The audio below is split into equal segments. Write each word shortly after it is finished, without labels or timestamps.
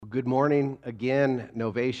Good morning again,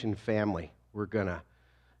 Novation family. We're going to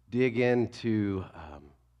dig into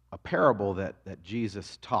a parable that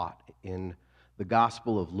Jesus taught in the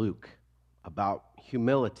Gospel of Luke about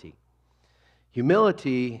humility.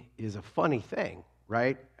 Humility is a funny thing,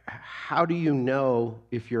 right? How do you know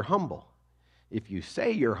if you're humble? If you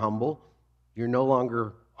say you're humble, you're no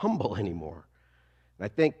longer humble anymore. And I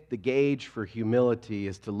think the gauge for humility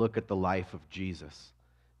is to look at the life of Jesus.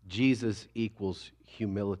 Jesus equals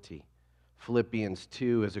humility. Philippians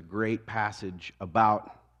 2 is a great passage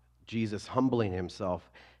about Jesus humbling himself.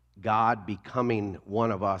 God becoming one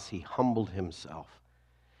of us, he humbled himself.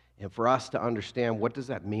 And for us to understand what does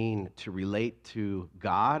that mean to relate to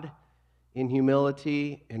God in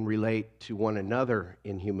humility and relate to one another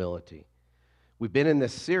in humility. We've been in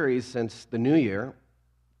this series since the new year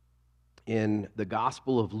in the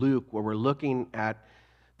Gospel of Luke, where we're looking at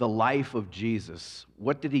the life of Jesus.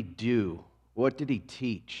 What did he do? What did he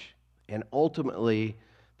teach? And ultimately,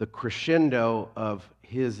 the crescendo of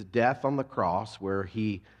his death on the cross, where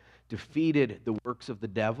he defeated the works of the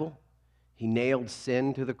devil, he nailed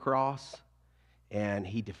sin to the cross, and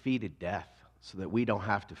he defeated death so that we don't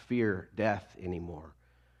have to fear death anymore.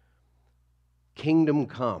 Kingdom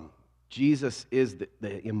come. Jesus is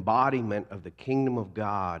the embodiment of the kingdom of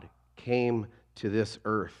God, came to this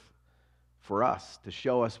earth for us, to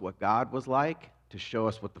show us what God was like, to show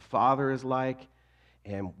us what the Father is like,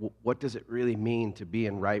 and what does it really mean to be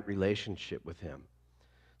in right relationship with him.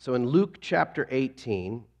 So in Luke chapter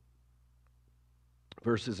 18,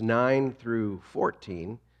 verses 9 through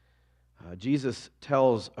 14, Jesus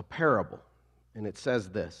tells a parable, and it says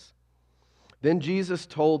this: Then Jesus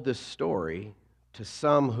told this story to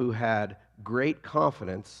some who had great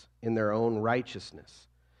confidence in their own righteousness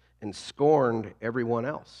and scorned everyone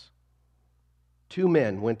else. Two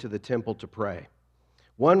men went to the temple to pray.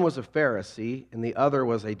 One was a Pharisee, and the other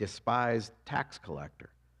was a despised tax collector.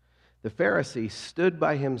 The Pharisee stood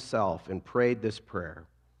by himself and prayed this prayer: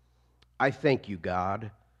 I thank you,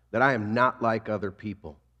 God, that I am not like other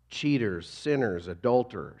people, cheaters, sinners,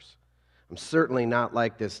 adulterers. I'm certainly not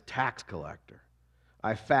like this tax collector.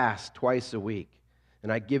 I fast twice a week,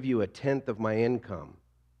 and I give you 1/10 of my income.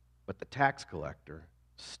 But the tax collector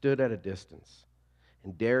stood at a distance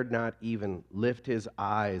and dared not even lift his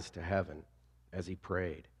eyes to heaven as he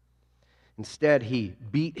prayed. Instead, he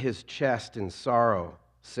beat his chest in sorrow,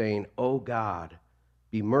 saying, "O God,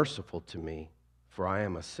 be merciful to me, for I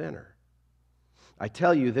am a sinner." I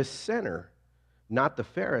tell you, this sinner, not the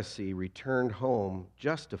Pharisee, returned home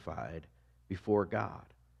justified before God.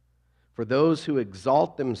 For those who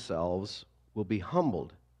exalt themselves will be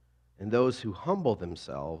humbled, and those who humble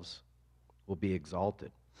themselves will be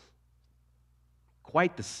exalted.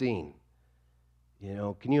 Quite the scene.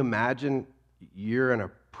 Can you imagine you're in a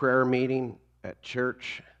prayer meeting at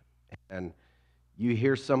church and you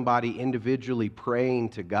hear somebody individually praying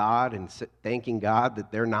to God and thanking God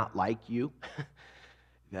that they're not like you?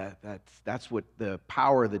 That's what the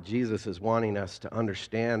power that Jesus is wanting us to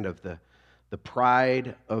understand of the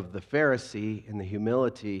pride of the Pharisee and the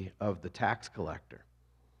humility of the tax collector.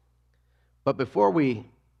 But before we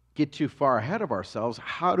get too far ahead of ourselves,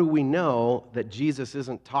 how do we know that Jesus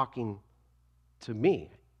isn't talking to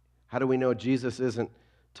me? How do we know Jesus isn't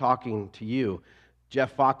talking to you?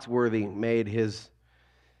 Jeff Foxworthy made his,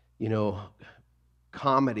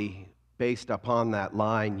 comedy based upon that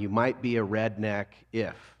line, you might be a redneck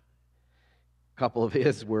if. A couple of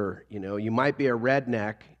his were, you might be a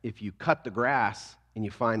redneck if you cut the grass and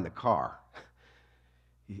you find the car.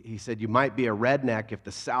 He said, you might be a redneck if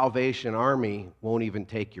the Salvation Army won't even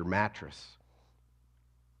take your mattress.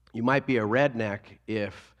 You might be a redneck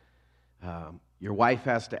if your wife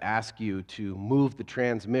has to ask you to move the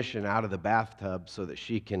transmission out of the bathtub so that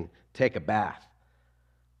she can take a bath.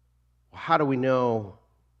 Well, how do we know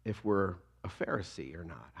if we're a Pharisee or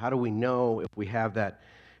not? How do we know if we have that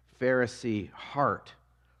Pharisee heart?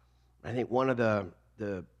 I think one of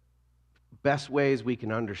the best ways we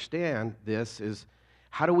can understand this is,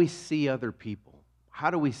 how do we see other people? How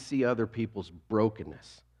do we see other people's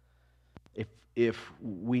brokenness? If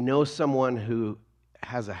we know someone who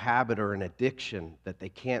has a habit or an addiction that they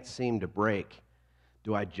can't seem to break,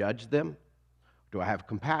 do I judge them? Do I have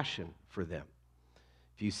compassion for them?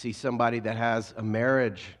 If you see somebody that has a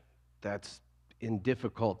marriage that's in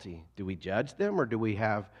difficulty, do we judge them or do we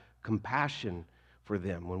have compassion for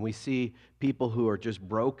them? When we see people who are just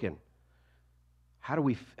broken, how do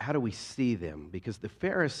we see them? Because the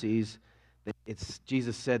Pharisees,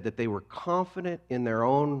 Jesus said that they were confident in their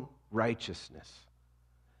own righteousness,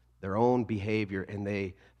 their own behavior, and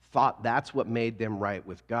they thought that's what made them right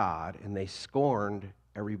with God, and they scorned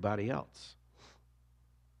everybody else.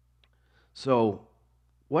 So,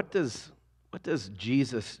 what does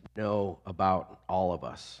Jesus know about all of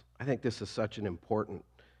us? I think this is such an important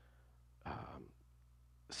um,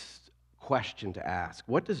 question to ask.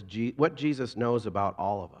 What Jesus knows about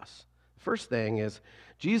all of us? First thing is,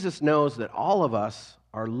 Jesus knows that all of us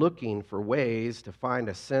are looking for ways to find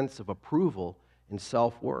a sense of approval and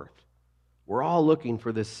self-worth. We're all looking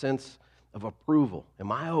for this sense of approval.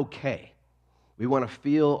 Am I okay? We want to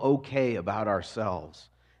feel okay about ourselves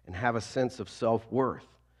and have a sense of self-worth.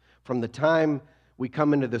 From the time we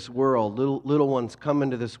come into this world, little ones come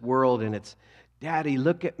into this world, and it's, Daddy,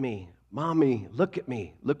 look at me. Mommy, look at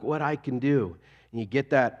me. Look what I can do. And you get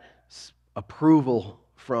that approval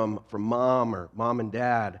from mom or mom and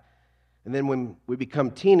dad. And then when we become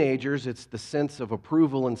teenagers, it's the sense of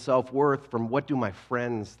approval and self-worth from what do my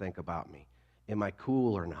friends think about me? Am I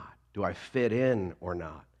cool or not? Do I fit in or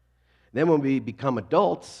not? Then when we become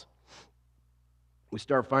adults, we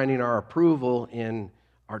start finding our approval in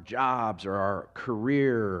our jobs or our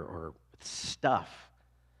career or stuff.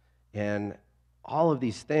 And all of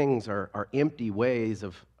these things are empty ways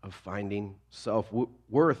of finding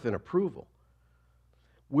self-worth and approval.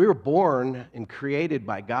 We're born and created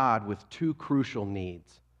by God with two crucial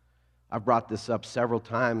needs. I've brought this up several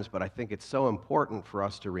times, but I think it's so important for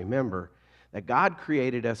us to remember that God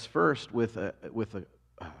created us first with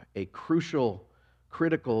a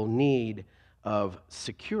critical need of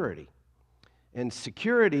security. And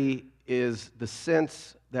security is the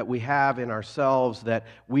sense that we have in ourselves that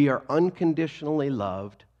we are unconditionally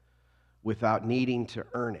loved without needing to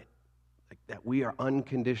earn it. Like that we are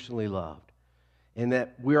unconditionally loved. And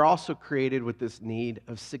that we're also created with this need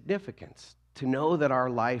of significance, to know that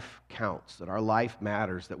our life counts, that our life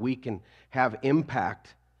matters, that we can have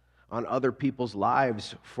impact on other people's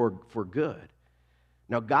lives for good.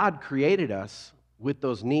 Now, God created us with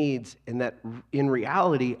those needs, and that in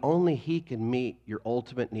reality, only He can meet your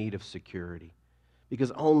ultimate need of security,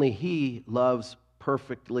 because only He loves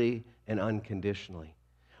perfectly and unconditionally.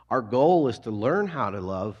 Our goal is to learn how to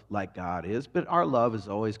love like God is, but our love is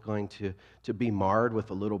always going to be marred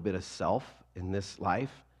with a little bit of self in this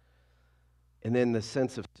life. And then the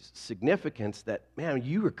sense of significance that, man,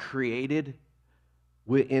 you were created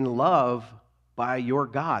in love by your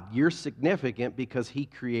God. You're significant because He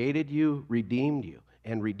created you, redeemed you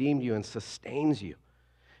and sustains you.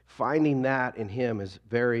 Finding that in Him is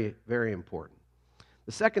very, very important.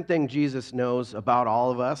 The second thing Jesus knows about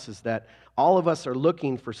all of us is that all of us are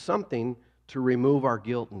looking for something to remove our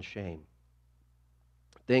guilt and shame.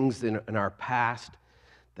 Things in our past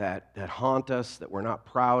that haunt us, that we're not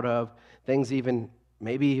proud of, things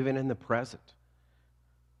maybe even in the present,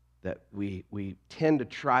 that we tend to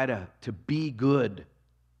try to be good,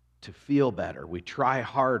 to feel better. We try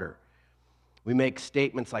harder. We make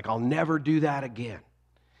statements like, I'll never do that again.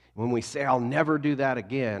 When we say, I'll never do that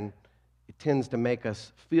again, it tends to make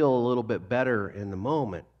us feel a little bit better in the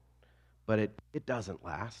moment, but it doesn't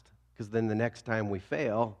last, because then the next time we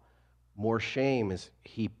fail, more shame is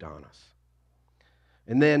heaped on us.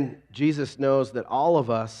 And then Jesus knows that all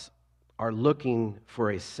of us are looking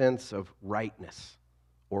for a sense of rightness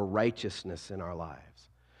or righteousness in our lives.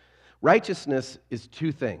 Righteousness is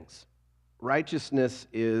two things. Righteousness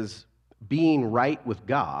is being right with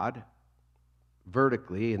God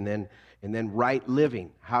vertically, and then right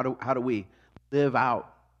living. How do we live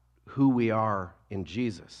out who we are in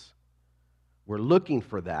Jesus? We're looking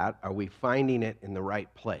for that. Are we finding it in the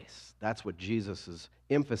right place? That's what Jesus'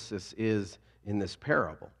 emphasis is in this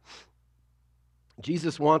parable.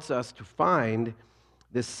 Jesus wants us to find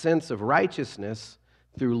this sense of righteousness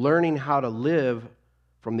through learning how to live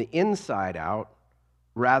from the inside out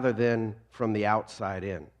rather than from the outside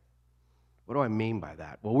in. What do I mean by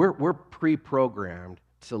that? Well, we're pre-programmed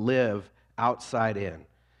to live outside in.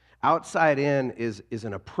 Outside in is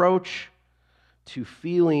an approach to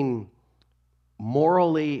feeling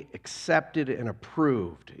morally accepted and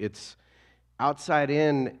approved. It's outside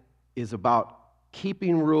in is about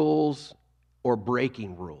keeping rules or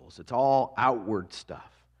breaking rules. It's all outward stuff.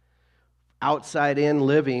 Outside in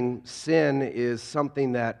living, sin is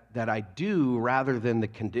something that I do rather than the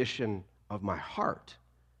condition of my heart.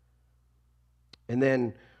 And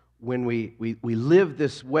then when we live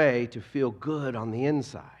this way to feel good on the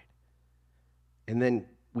inside, and then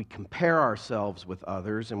we compare ourselves with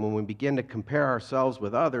others, and when we begin to compare ourselves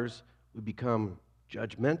with others, we become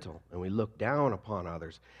judgmental, and we look down upon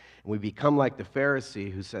others. And we become like the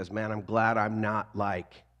Pharisee who says, man, I'm glad I'm not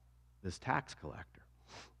like this tax collector.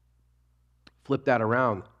 Flip that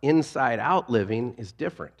around. Inside-out living is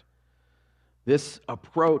different. This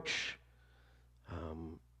approach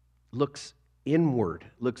looks inward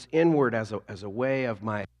as a way of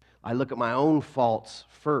my I look at my own faults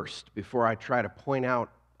first before I try to point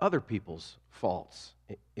out other people's faults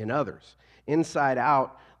in others. Inside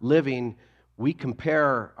out living, we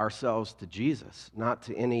compare ourselves to Jesus, not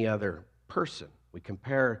to any other person. We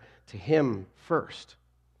compare to him first.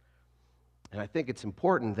 And I think it's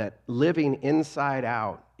important that living inside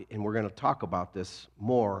out, and we're going to talk about this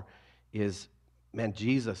more, is, man,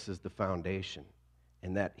 Jesus is the foundation.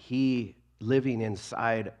 And that he living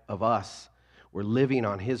inside of us, we're living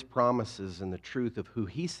on his promises and the truth of who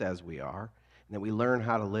he says we are, and that we learn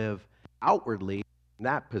how to live outwardly in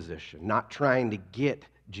that position, not trying to get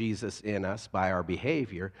Jesus in us by our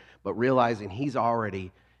behavior, but realizing he's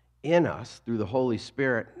already in us through the Holy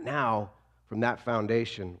Spirit. Now, from that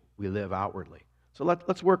foundation, we live outwardly. So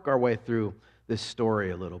let's work our way through this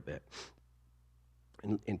story a little bit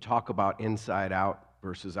and talk about inside out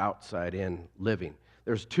versus outside in living.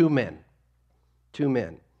 There's two men.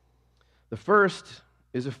 The first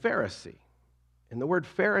is a Pharisee. And the word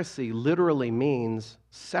Pharisee literally means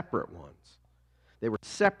separate ones. They were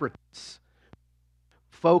separatists,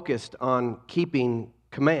 focused on keeping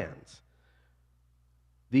commands.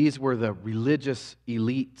 These were the religious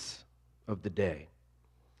elites of the day.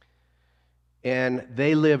 And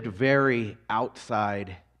they lived very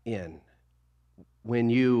outside in. When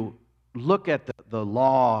you look at the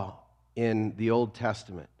law in the Old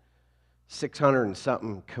Testament, 600 and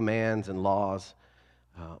something commands and laws,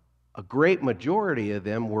 a great majority of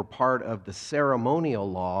them were part of the ceremonial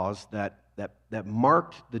laws that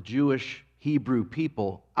marked the Jewish Hebrew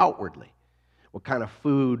people outwardly. What kind of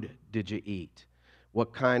food did you eat?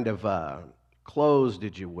 What kind of clothes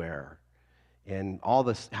did you wear? And all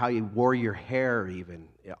this, how you wore your hair even.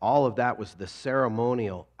 All of that was the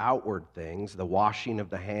ceremonial outward things, the washing of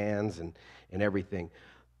the hands and everything.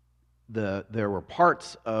 There were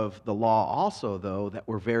parts of the law also, though, that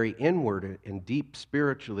were very inward and deep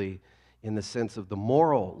spiritually in the sense of the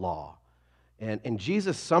moral law. And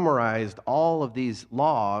Jesus summarized all of these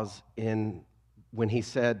laws when he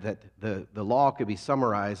said that the law could be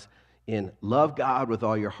summarized in love God with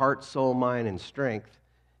all your heart, soul, mind, and strength,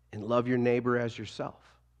 and love your neighbor as yourself.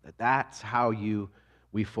 That's how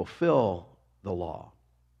we fulfill the law.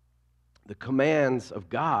 The commands of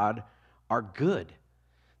God are good.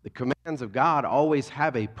 The commands of God always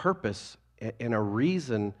have a purpose and a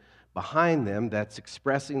reason behind them that's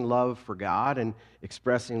expressing love for God and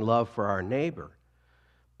expressing love for our neighbor.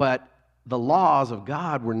 But the laws of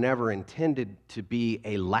God were never intended to be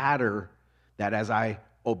a ladder that as I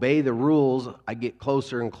obey the rules, I get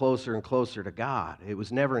closer and closer and closer to God. It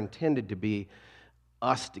was never intended to be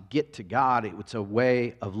us to get to God. It was a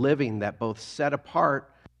way of living that both set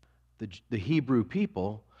apart the Hebrew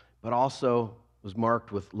people, but also was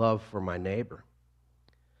marked with love for my neighbor.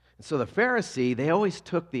 And so the Pharisee, they always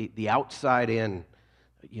took the outside-in,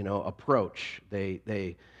 approach.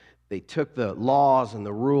 They took the laws and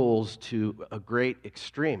the rules to a great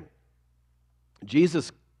extreme.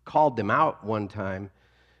 Jesus called them out one time,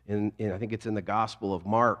 I think it's in the Gospel of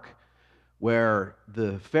Mark, where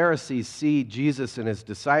the Pharisees see Jesus and his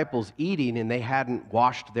disciples eating, and they hadn't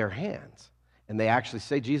washed their hands. And they actually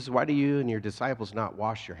say, Jesus, why do you and your disciples not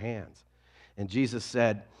wash your hands? And Jesus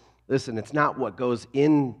said, listen, it's not what goes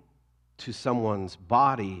into someone's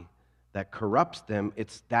body that corrupts them,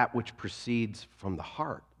 it's that which proceeds from the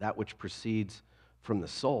heart, that which proceeds from the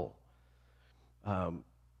soul.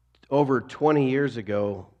 Over 20 years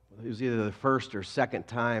ago, it was either the first or second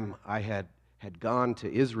time I had gone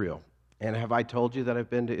to Israel. And have I told you that I've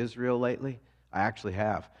been to Israel lately? I actually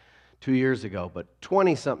have. 2 years ago, but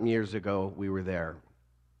 20-something years ago, we were there.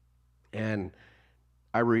 And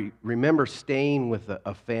I remember staying with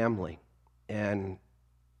a family, and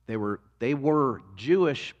they were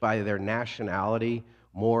Jewish by their nationality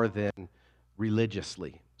more than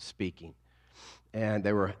religiously speaking. And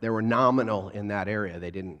they were nominal in that area.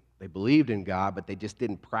 They believed in God, but they just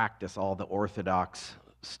didn't practice all the orthodox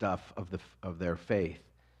stuff of their faith.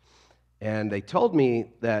 And they told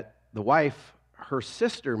me that the wife, her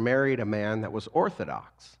sister, married a man that was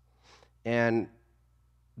Orthodox, and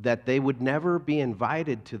that they would never be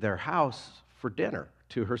invited to their house for dinner,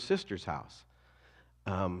 to her sister's house,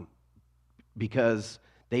 because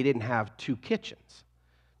they didn't have two kitchens.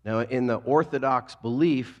 Now, in the Orthodox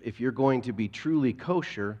belief, if you're going to be truly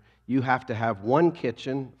kosher, you have to have one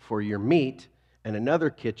kitchen for your meat and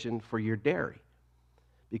another kitchen for your dairy,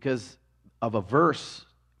 because of a verse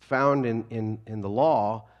found in the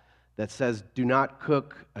law that says, do not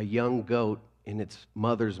cook a young goat in its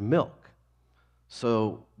mother's milk.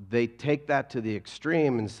 So they take that to the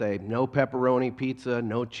extreme and say, no pepperoni pizza,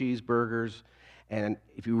 no cheeseburgers, and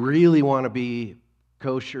if you really want to be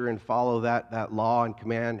kosher and follow that law and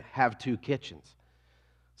command, have 2 kitchens.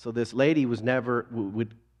 So this lady was never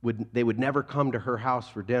they would never come to her house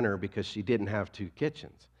for dinner because she didn't have 2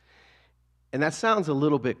 kitchens. And that sounds a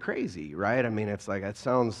little bit crazy, right? I mean, it's like, that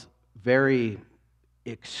sounds very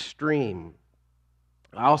extreme.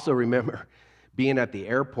 I also remember being at the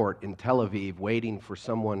airport in Tel Aviv waiting for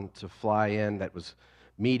someone to fly in that was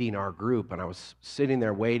meeting our group, and I was sitting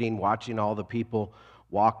there waiting, watching all the people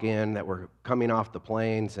walk in that were coming off the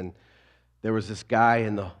planes, and there was this guy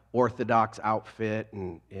in the Orthodox outfit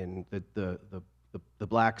and in the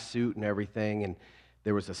black suit and everything, and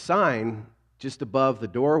there was a sign just above the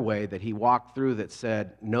doorway that he walked through that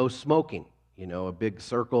said, "No smoking," a big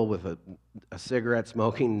circle with a cigarette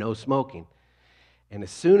smoking, "No smoking." And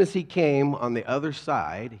as soon as he came on the other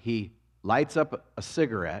side, he lights up a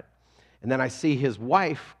cigarette, and then I see his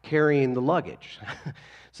wife carrying the luggage.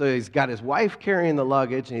 So he's got his wife carrying the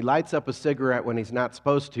luggage, and he lights up a cigarette when he's not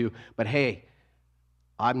supposed to, but hey,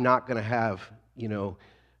 I'm not going to have,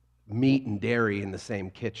 meat and dairy in the same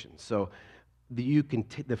kitchen. So the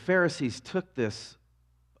Pharisees took this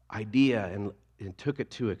idea and took it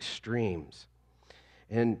to extremes.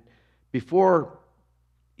 And before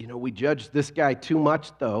we judge this guy too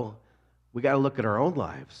much, though, we got to look at our own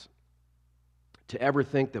lives. To ever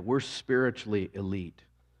think that we're spiritually elite,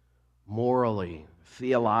 morally,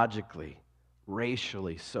 theologically,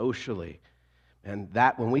 racially, socially, and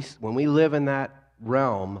that when we live in that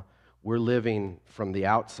realm, we're living from the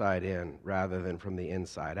outside in rather than from the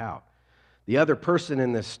inside out. The other person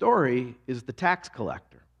in this story is the tax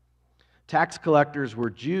collector. Tax collectors were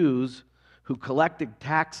Jews who collected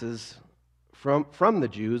taxes from the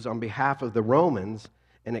Jews on behalf of the Romans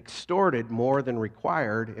and extorted more than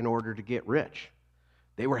required in order to get rich.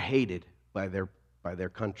 They were hated by their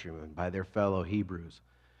countrymen, by their fellow Hebrews,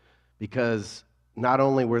 because not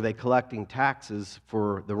only were they collecting taxes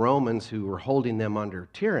for the Romans who were holding them under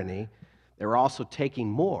tyranny, they were also taking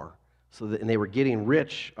more, and they were getting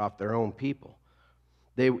rich off their own people.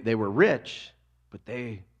 They were rich, but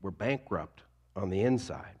they were bankrupt on the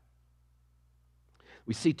inside.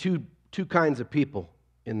 We see two kinds of people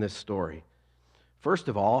in this story. First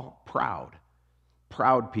of all, proud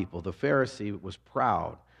people. The Pharisee was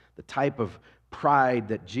proud, the type of pride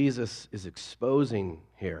that Jesus is exposing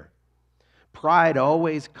here. Pride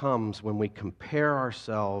always comes when we compare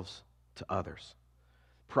ourselves to others.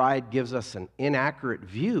 Pride gives us an inaccurate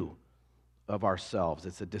view of ourselves.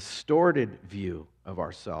 It's a distorted view of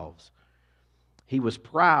ourselves. He was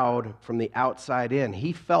proud from the outside in.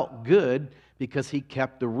 He felt good because he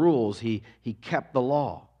kept the rules. He kept the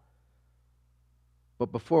law.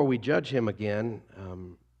 But before we judge him again,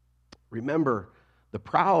 remember, the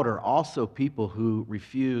proud are also people who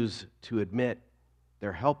refuse to admit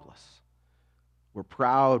they're helpless. We're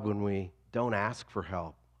proud when we don't ask for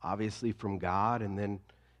help, obviously from God and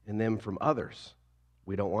then from others.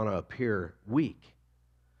 We don't want to appear weak.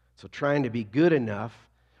 So trying to be good enough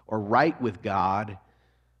or right with God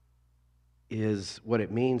is what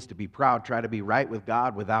it means to be proud. Try to be right with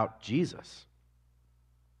God without Jesus.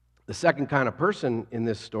 The second kind of person in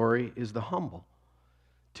this story is the humble.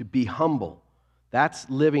 To be humble. That's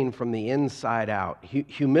living from the inside out.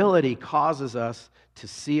 Humility causes us to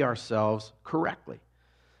see ourselves correctly.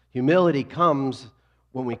 Humility comes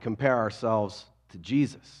when we compare ourselves to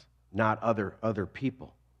Jesus, not other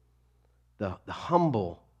people. The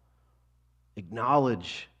humble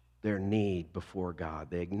acknowledge their need before God.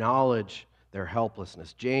 They acknowledge their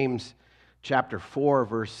helplessness. James chapter 4,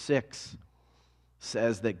 verse 6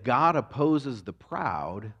 says that God opposes the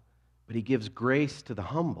proud, but he gives grace to the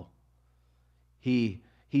humble. He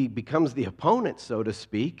becomes the opponent, so to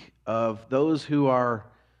speak, of those who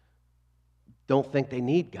don't think they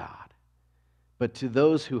need God. But to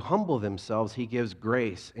those who humble themselves, he gives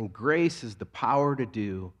grace. And grace is the power to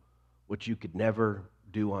do what you could never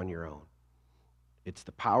do on your own. It's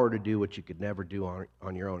the power to do what you could never do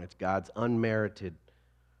on your own. It's God's unmerited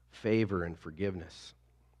favor and forgiveness.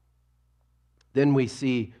 Then we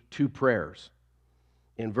see 2 prayers.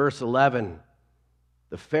 In verse 11,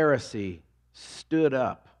 the Pharisee stood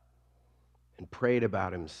up and prayed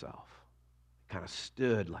about himself. Kind of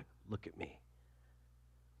stood like, look at me.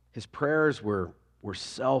 His prayers were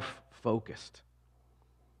self-focused.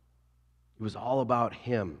 It was all about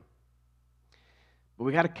him. But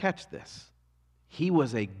we got to catch this. He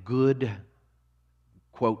was a good,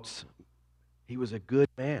 quotes, he was a good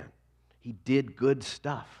man. He did good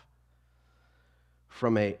stuff.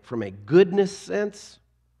 From a goodness sense,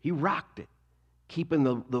 he rocked it, keeping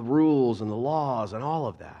the rules and the laws and all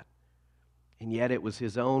of that. And yet it was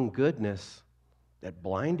his own goodness that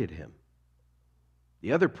blinded him.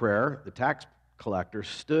 The other prayer, the tax collector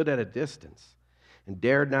stood at a distance and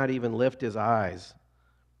dared not even lift his eyes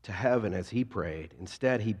to heaven as he prayed.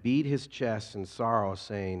 Instead, he beat his chest in sorrow,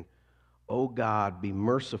 saying, "O God, be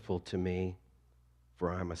merciful to me,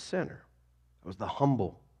 for I'm a sinner." It was the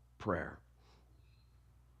humble prayer.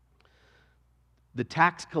 The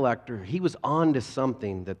tax collector, he was on to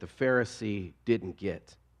something that the Pharisee didn't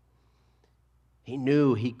get. He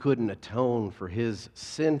knew he couldn't atone for his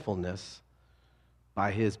sinfulness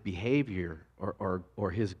by his behavior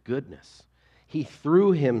or his goodness. He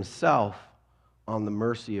threw himself on the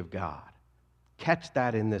mercy of God. Catch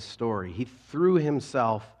that in this story. He threw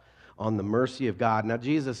himself on the mercy of God. Now,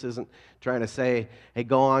 Jesus isn't trying to say, hey,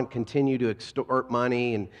 go on, continue to extort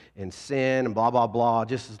money and sin and blah, blah, blah.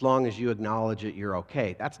 Just as long as you acknowledge it, you're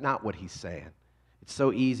okay. That's not what he's saying. It's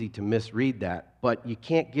so easy to misread that. But you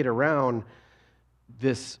can't get around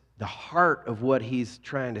the heart of what he's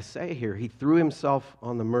trying to say here. He threw himself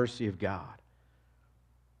on the mercy of God.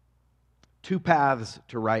 Two paths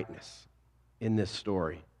to rightness in this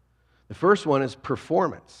story. The first one is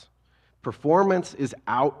performance. Performance is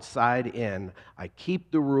outside in. I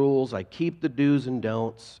keep the rules, I keep the do's and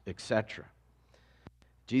don'ts, etc.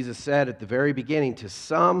 Jesus said at the very beginning, to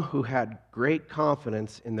some who had great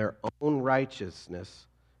confidence in their own righteousness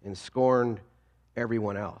and scorned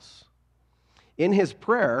everyone else. In his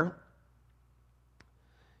prayer,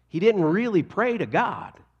 he didn't really pray to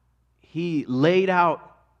God. He laid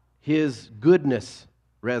out his goodness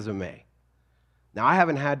resume. Now, I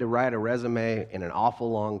haven't had to write a resume in an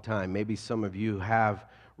awful long time. Maybe some of you have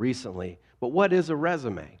recently. But what is a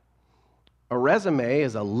resume? A resume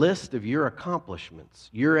is a list of your accomplishments,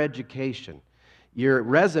 your education. Your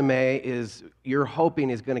resume is, you're hoping,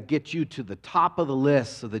 is going to get you to the top of the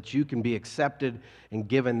list so that you can be accepted and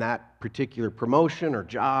given that particular promotion or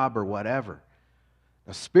job or whatever.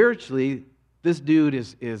 Now, spiritually, this dude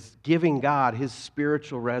is giving God his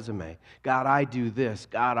spiritual resume. God, I do this.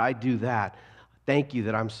 God, I do that. Thank you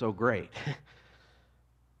that I'm so great.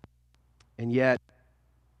 And yet,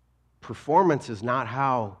 performance is not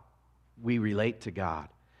how we relate to God.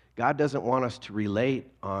 God doesn't want us to relate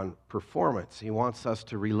on performance. He wants us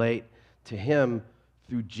to relate to Him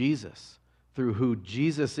through Jesus, through who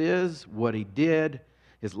Jesus is, what He did,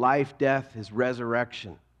 His life, death, His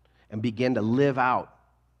resurrection, and begin to live out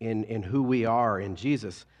in who we are in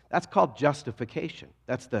Jesus. That's called justification.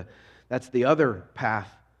 That's the other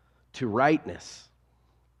path to rightness.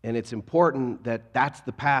 And it's important that that's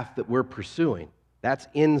the path that we're pursuing. That's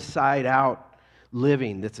inside-out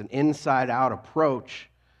living. That's an inside-out approach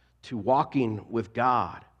to walking with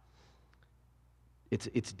God.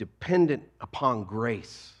 It's dependent upon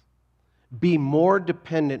grace. Be more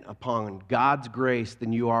dependent upon God's grace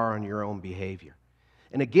than you are on your own behavior.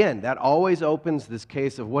 And again, that always opens this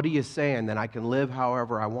case of, what are you saying, that I can live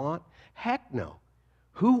however I want? Heck no.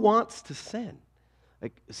 Who wants to sin?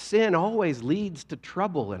 Like, sin always leads to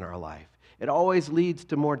trouble in our life. It always leads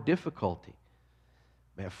to more difficulty.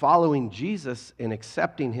 Man, following Jesus and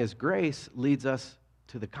accepting His grace leads us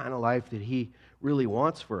to the kind of life that He really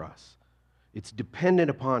wants for us. It's dependent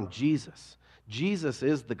upon Jesus. Jesus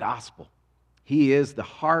is the gospel. He is the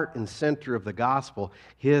heart and center of the gospel.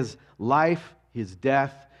 His life, His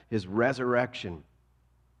death, His resurrection,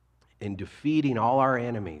 and defeating all our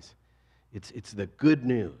enemies. It's the good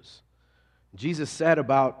news. Jesus said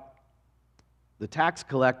about the tax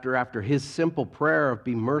collector after his simple prayer of,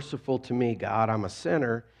 be merciful to me, God, I'm a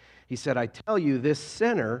sinner. He said, I tell you, this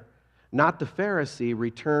sinner, not the Pharisee,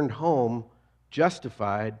 returned home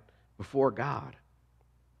justified before God.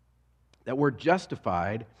 That word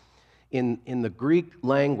justified in the Greek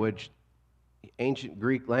language, ancient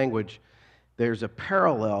Greek language, there's a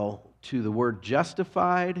parallel to the word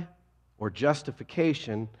justified or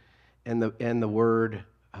justification and the word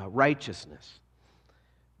righteousness.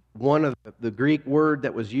 One of the Greek word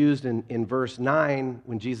that was used in verse 9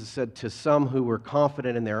 when Jesus said, to some who were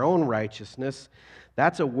confident in their own righteousness,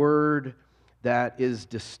 that's a word that is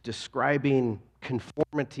describing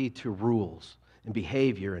conformity to rules and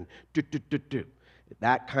behavior and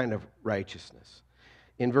that kind of righteousness.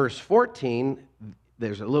 In verse 14,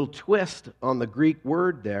 there's a little twist on the Greek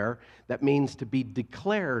word there that means to be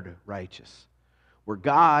declared righteous, where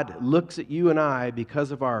God looks at you and I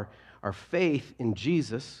because of our faith in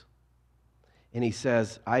Jesus, and He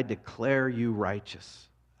says, I declare you righteous.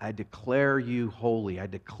 I declare you holy. I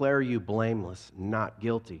declare you blameless, not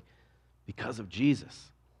guilty, because of Jesus.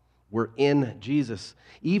 We're in Jesus,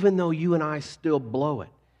 even though you and I still blow it,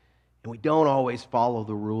 and we don't always follow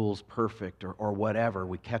the rules perfect or whatever.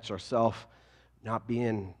 We catch ourselves not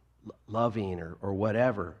being loving or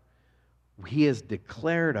whatever. He has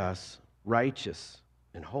declared us righteous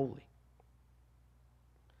and holy.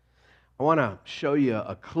 I want to show you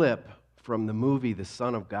a clip from the movie The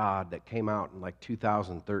Son of God that came out in like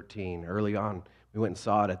 2013. Early on, we went and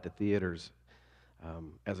saw it at the theaters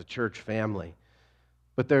as a church family.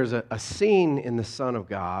 But there's a scene in The Son of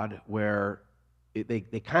God where they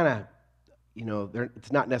kind of,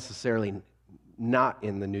 it's not necessarily not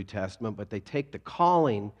in the New Testament, but they take the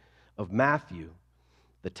calling of Matthew,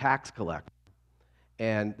 the tax collector,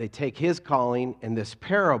 and they take his calling and this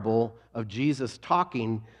parable of Jesus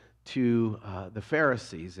talking to the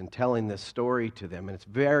Pharisees and telling this story to them. And it's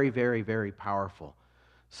very, very, very powerful.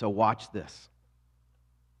 So watch this.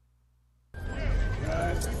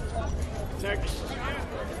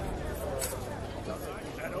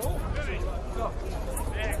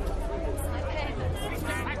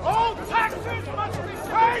 All taxes must be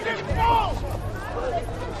paid in full!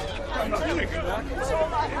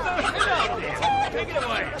 Take it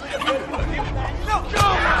away! No, go!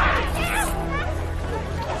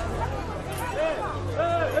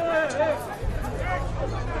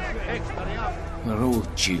 We're all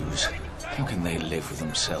Jews. How can they live with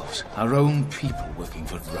themselves? Our own people working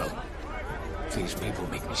for Rome. These people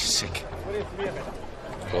make me sick.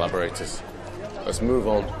 Collaborators. Let's move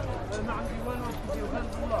on.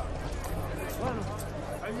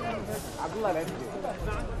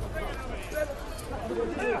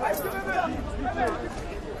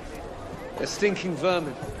 They're stinking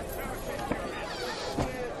vermin.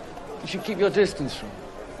 You should keep your distance from them.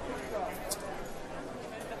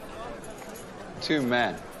 2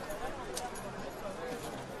 men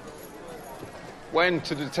went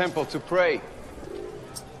to the temple to pray.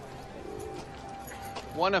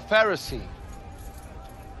 One a Pharisee,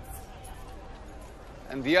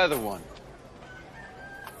 and the other one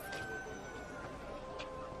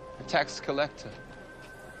a tax collector.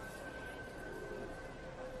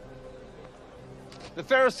 The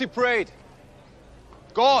Pharisee prayed,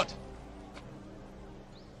 God,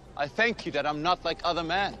 I thank you that I'm not like other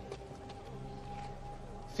men.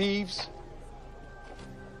 Thieves,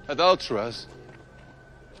 adulterers,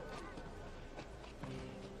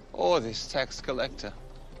 or this tax collector.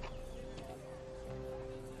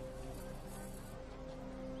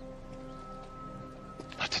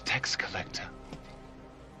 But the tax collector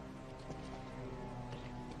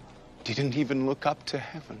didn't even look up to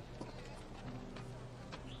heaven.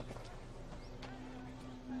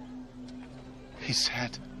 He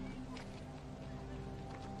said,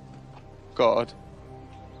 God,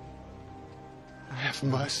 have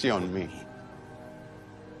mercy on me.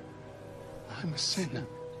 I'm a sinner.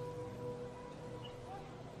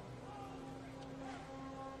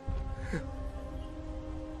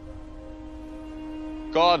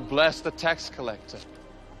 God bless the tax collector,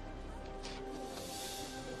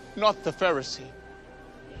 not the Pharisee.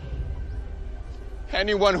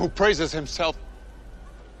 Anyone who praises himself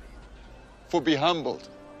will be humbled,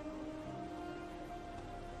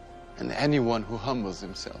 and anyone who humbles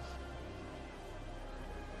himself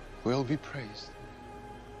will be praised.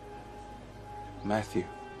 Matthew,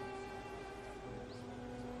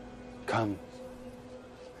 come.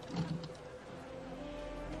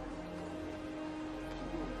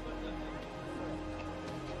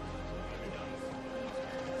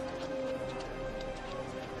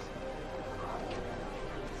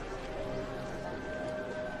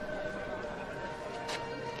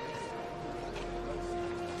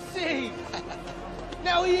 See?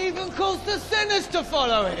 Now he even calls the sinners to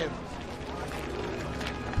follow him.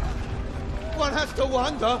 One has to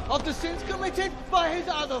wonder of the sins committed by his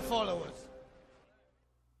other followers.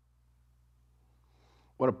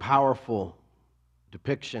 What a powerful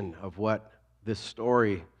depiction of what this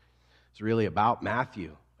story is really about.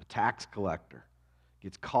 Matthew, a tax collector,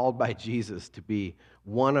 gets called by Jesus to be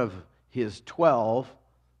one of his 12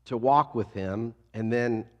 to walk with him, and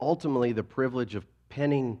then ultimately the privilege of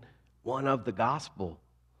penning one of the gospel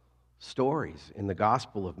stories in the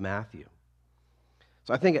Gospel of Matthew.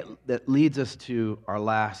 So I think that leads us to our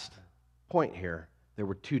last point here.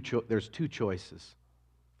 There's two choices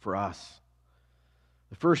for us.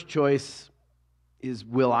 The first choice is,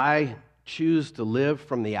 will I choose to live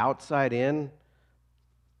from the outside in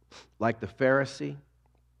like the Pharisee,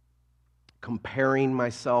 comparing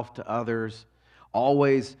myself to others,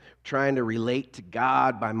 always trying to relate to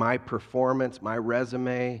God by my performance, my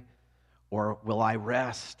resume, or will I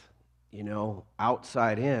rest,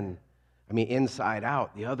 outside in? Inside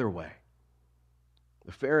out, the other way.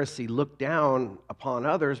 The Pharisee looked down upon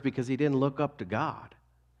others because he didn't look up to God.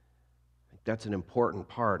 I think that's an important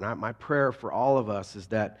part. And my prayer for all of us is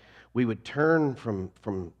that we would turn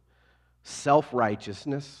from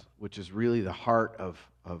self-righteousness, which is really the heart of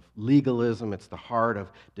legalism. It's the heart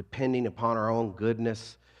of depending upon our own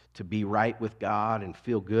goodness to be right with God and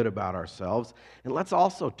feel good about ourselves. And let's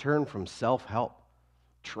also turn from self-help,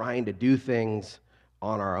 trying to do things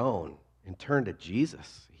on our own, and turn to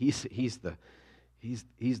Jesus. He's the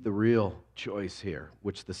real choice here,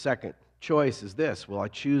 which the second choice is this: will I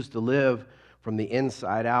choose to live from the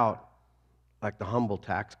inside out like the humble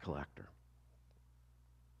tax collector?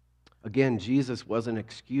 Again, Jesus wasn't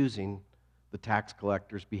excusing the tax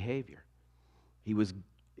collector's behavior. He was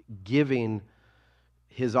giving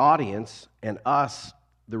his audience and us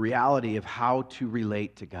the reality of how to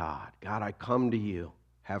relate to God. God, I come to you.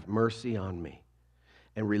 Have mercy on me.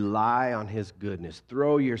 And rely on his goodness.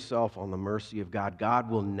 Throw yourself on the mercy of God. God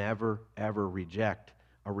will never, ever reject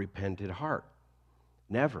a repentant heart.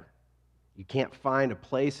 Never. You can't find a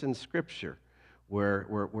place in Scripture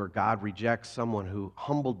where God rejects someone who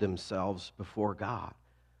humbled themselves before God.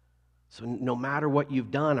 So no matter what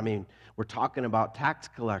you've done, I mean, we're talking about tax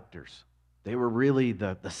collectors. They were really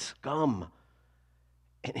the scum.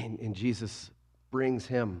 And Jesus brings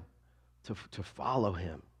him to follow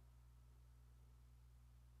him.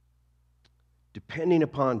 Depending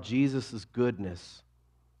upon Jesus' goodness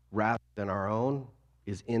rather than our own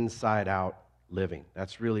is inside-out living.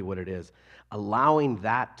 That's really what it is. Allowing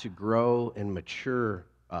that to grow and mature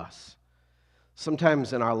us.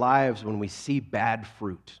 Sometimes in our lives when we see bad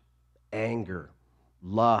fruit, anger,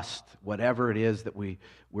 lust, whatever it is that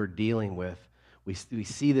we're dealing with, we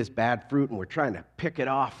see this bad fruit and we're trying to pick it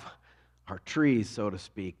off our trees, so to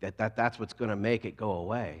speak, that's what's going to make it go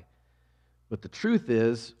away. But the truth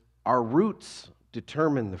is, our roots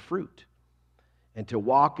determine the fruit. And to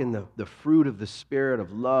walk in the fruit of the Spirit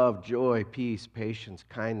of love, joy, peace, patience,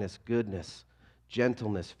 kindness, goodness,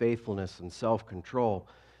 gentleness, faithfulness, and self-control,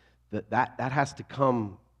 that has to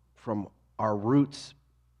come from our roots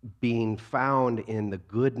being found in the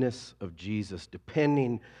goodness of Jesus,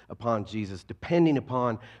 depending upon Jesus, depending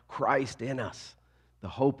upon Christ in us, the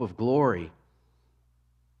hope of glory.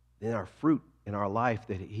 Then our fruit in our life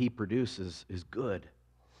that he produces is good.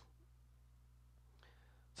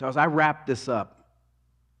 So as I wrap this up,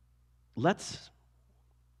 let's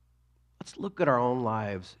look at our own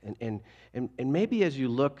lives, and maybe as you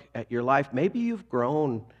look at your life, maybe you've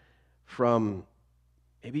grown from,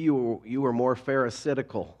 maybe you were more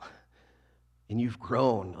pharisaical, and you've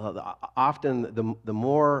grown. Often, the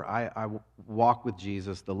more I walk with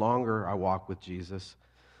Jesus, the longer I walk with Jesus,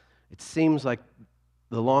 it seems like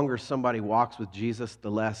the longer somebody walks with Jesus,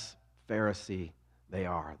 the less Pharisee they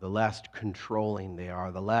are, the less controlling they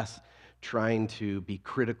are, the less trying to be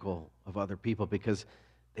critical of other people, because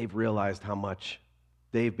they've realized how much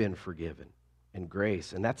they've been forgiven in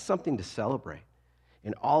grace. And that's something to celebrate.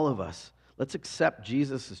 And all of us, let's accept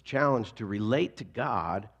Jesus' challenge to relate to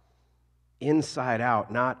God inside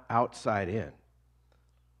out, not outside in.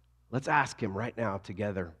 Let's ask him right now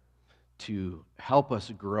together to help us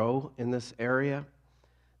grow in this area,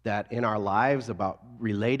 that in our lives about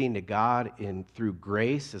relating to God through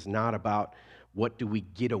grace is not about what do we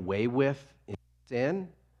get away with in sin,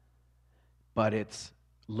 but it's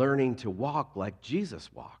learning to walk like Jesus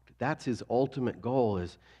walked. That's his ultimate goal,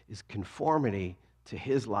 is conformity to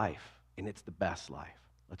his life, and it's the best life.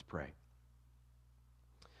 Let's pray.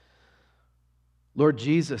 Lord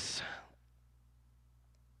Jesus,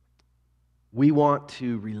 we want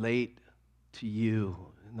to relate to you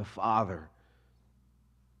and the Father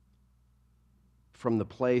from the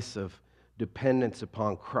place of dependence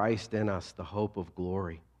upon Christ in us, the hope of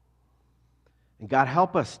glory. And God,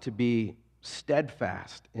 help us to be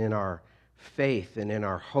steadfast in our faith and in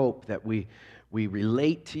our hope that we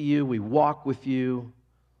relate to you, we walk with you,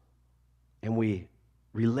 and we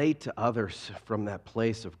relate to others from that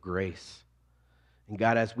place of grace. And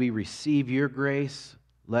God, as we receive your grace,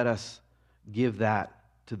 let us give that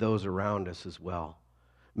to those around us as well.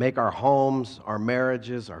 Make our homes, our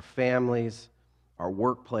marriages, our families, our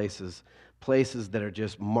workplaces, places that are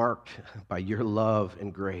just marked by your love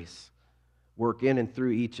and grace. Work in and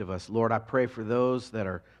through each of us. Lord, I pray for those that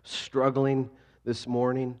are struggling this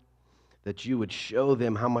morning, that you would show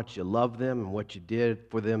them how much you love them and what you did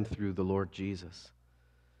for them through the Lord Jesus.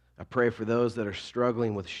 I pray for those that are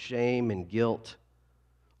struggling with shame and guilt.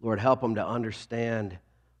 Lord, help them to understand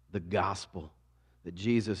the gospel, that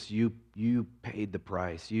Jesus, you paid the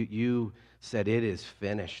price. You said it is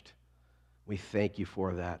finished. We thank you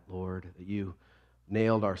for that, Lord, that you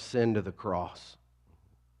nailed our sin to the cross.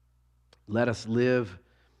 Let us live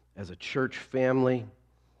as a church family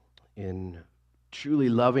in truly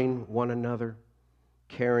loving one another,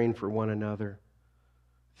 caring for one another.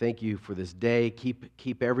 Thank you for this day.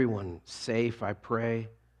 Keep everyone safe, I pray,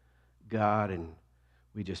 God, and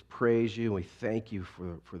we just praise you and we thank you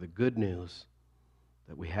for the good news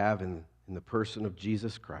that we have in the person of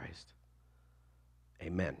Jesus Christ.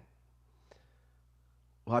 Amen.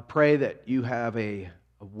 Well, I pray that you have a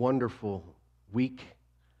wonderful week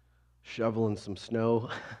shoveling some snow.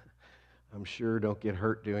 I'm sure don't get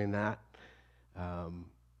hurt doing that.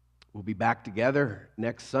 We'll be back together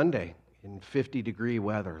next Sunday in 50-degree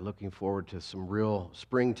weather. Looking forward to some real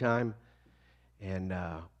springtime. And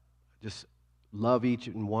just love each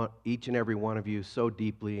and every one of you so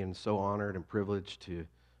deeply, and so honored and privileged to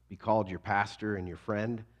be called your pastor and your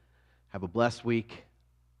friend. Have a blessed week,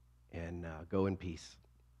 and go in peace.